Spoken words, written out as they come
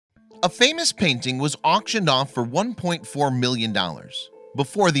A famous painting was auctioned off for $1.4 million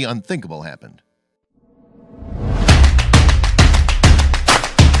before the unthinkable happened.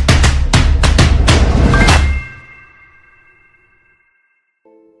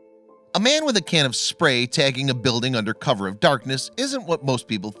 A man with a can of spray tagging a building under cover of darkness isn't what most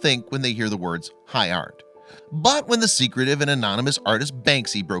people think when they hear the words high art. But when the secretive and anonymous artist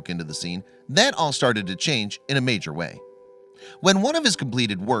Banksy broke into the scene, that all started to change in a major way. When one of his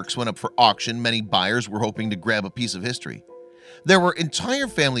completed works went up for auction, many buyers were hoping to grab a piece of history. There were entire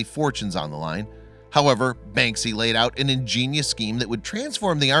family fortunes on the line. However, Banksy laid out an ingenious scheme that would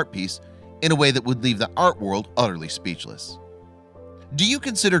transform the art piece in a way that would leave the art world utterly speechless. Do you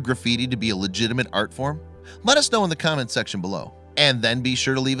consider graffiti to be a legitimate art form? Let us know in the comments section below, and then be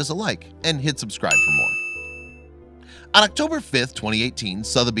sure to leave us a like and hit subscribe for more. On October 5th, 2018,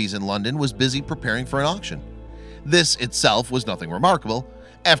 Sotheby's in London was busy preparing for an auction. This itself was nothing remarkable.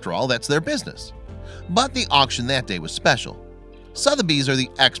 After all, that's their business. But the auction that day was special. Sotheby's are the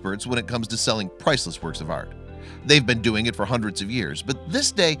experts when it comes to selling priceless works of art. They've been doing it for hundreds of years, but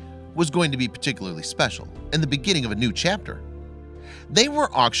this day was going to be particularly special and the beginning of a new chapter. They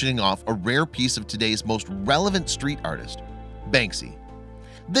were auctioning off a rare piece of today's most relevant street artist, Banksy.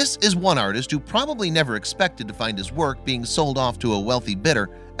 This is one artist who probably never expected to find his work being sold off to a wealthy bidder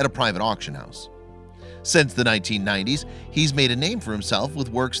at a private auction house. Since the 1990s, he's made a name for himself with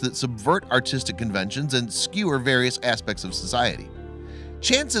works that subvert artistic conventions and skewer various aspects of society.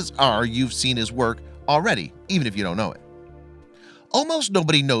 Chances are you've seen his work already, even if you don't know it. Almost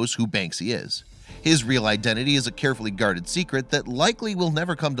nobody knows who Banksy is. His real identity is a carefully guarded secret that likely will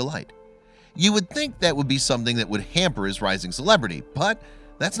never come to light. You would think that would be something that would hamper his rising celebrity, but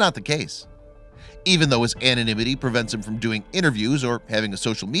that's not the case. Even though his anonymity prevents him from doing interviews or having a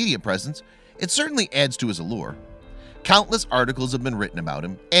social media presence, it certainly adds to his allure. Countless articles have been written about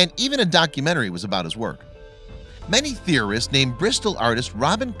him, and even a documentary was about his work. Many theorists name Bristol artist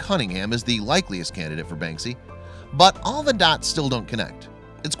Robin Cunningham as the likeliest candidate for Banksy, but all the dots still don't connect.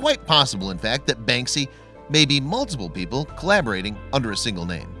 It's quite possible, in fact, that Banksy may be multiple people collaborating under a single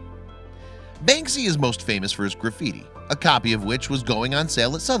name. Banksy is most famous for his graffiti, a copy of which was going on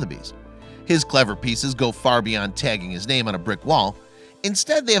sale at Sotheby's. His clever pieces go far beyond tagging his name on a brick wall.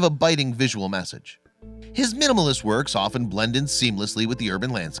 Instead, they have a biting visual message. His minimalist works often blend in seamlessly with the urban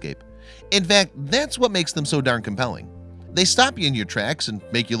landscape. In fact, that's what makes them so darn compelling. They stop you in your tracks and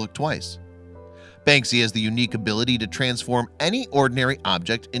make you look twice. Banksy has the unique ability to transform any ordinary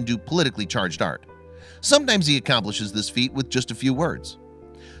object into politically charged art. Sometimes he accomplishes this feat with just a few words.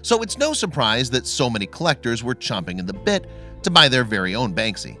 So it's no surprise that so many collectors were chomping at the bit to buy their very own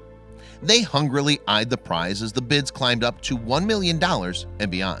Banksy. They hungrily eyed the prize as the bids climbed up to $1 million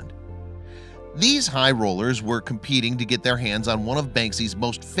and beyond. These high rollers were competing to get their hands on one of Banksy's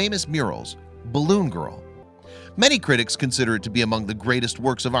most famous murals, Balloon Girl. Many critics consider it to be among the greatest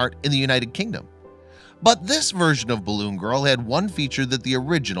works of art in the United Kingdom. But this version of Balloon Girl had one feature that the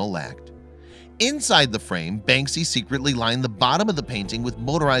original lacked. Inside the frame, Banksy secretly lined the bottom of the painting with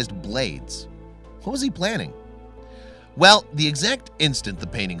motorized blades. What was he planning? Well, the exact instant the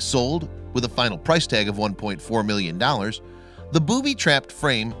painting sold, with a final price tag of $1.4 million, the booby-trapped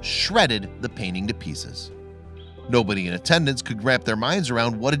frame shredded the painting to pieces. Nobody in attendance could wrap their minds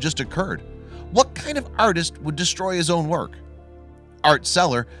around what had just occurred. What kind of artist would destroy his own work? Art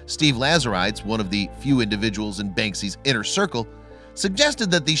seller Steve Lazarides, one of the few individuals in Banksy's inner circle,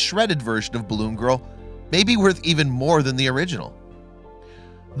 suggested that the shredded version of Balloon Girl may be worth even more than the original.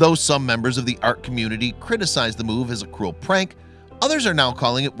 Though some members of the art community criticized the move as a cruel prank, others are now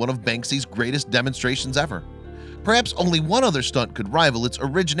calling it one of Banksy's greatest demonstrations ever. Perhaps only one other stunt could rival its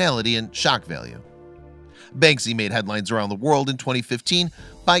originality and shock value. Banksy made headlines around the world in 2015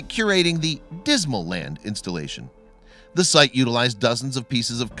 by curating the Dismal Land installation. The site utilized dozens of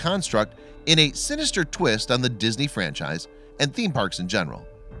pieces of construct in a sinister twist on the Disney franchise and theme parks in general.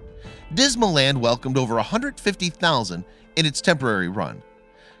 Dismal Land welcomed over 150,000 in its temporary run.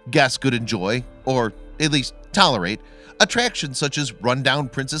 Guests could enjoy, or at least tolerate, attractions such as rundown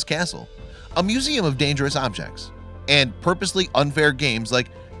Princess Castle, a museum of dangerous objects, and purposely unfair games like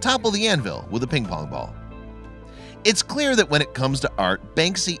Topple the Anvil with a ping pong ball. It's clear that when it comes to art,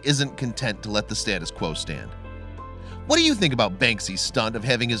 Banksy isn't content to let the status quo stand. What do you think about Banksy's stunt of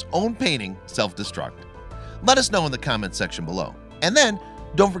having his own painting self-destruct? Let us know in the comments section below. And then,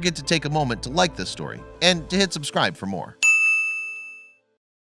 don't forget to take a moment to like this story and to hit subscribe for more.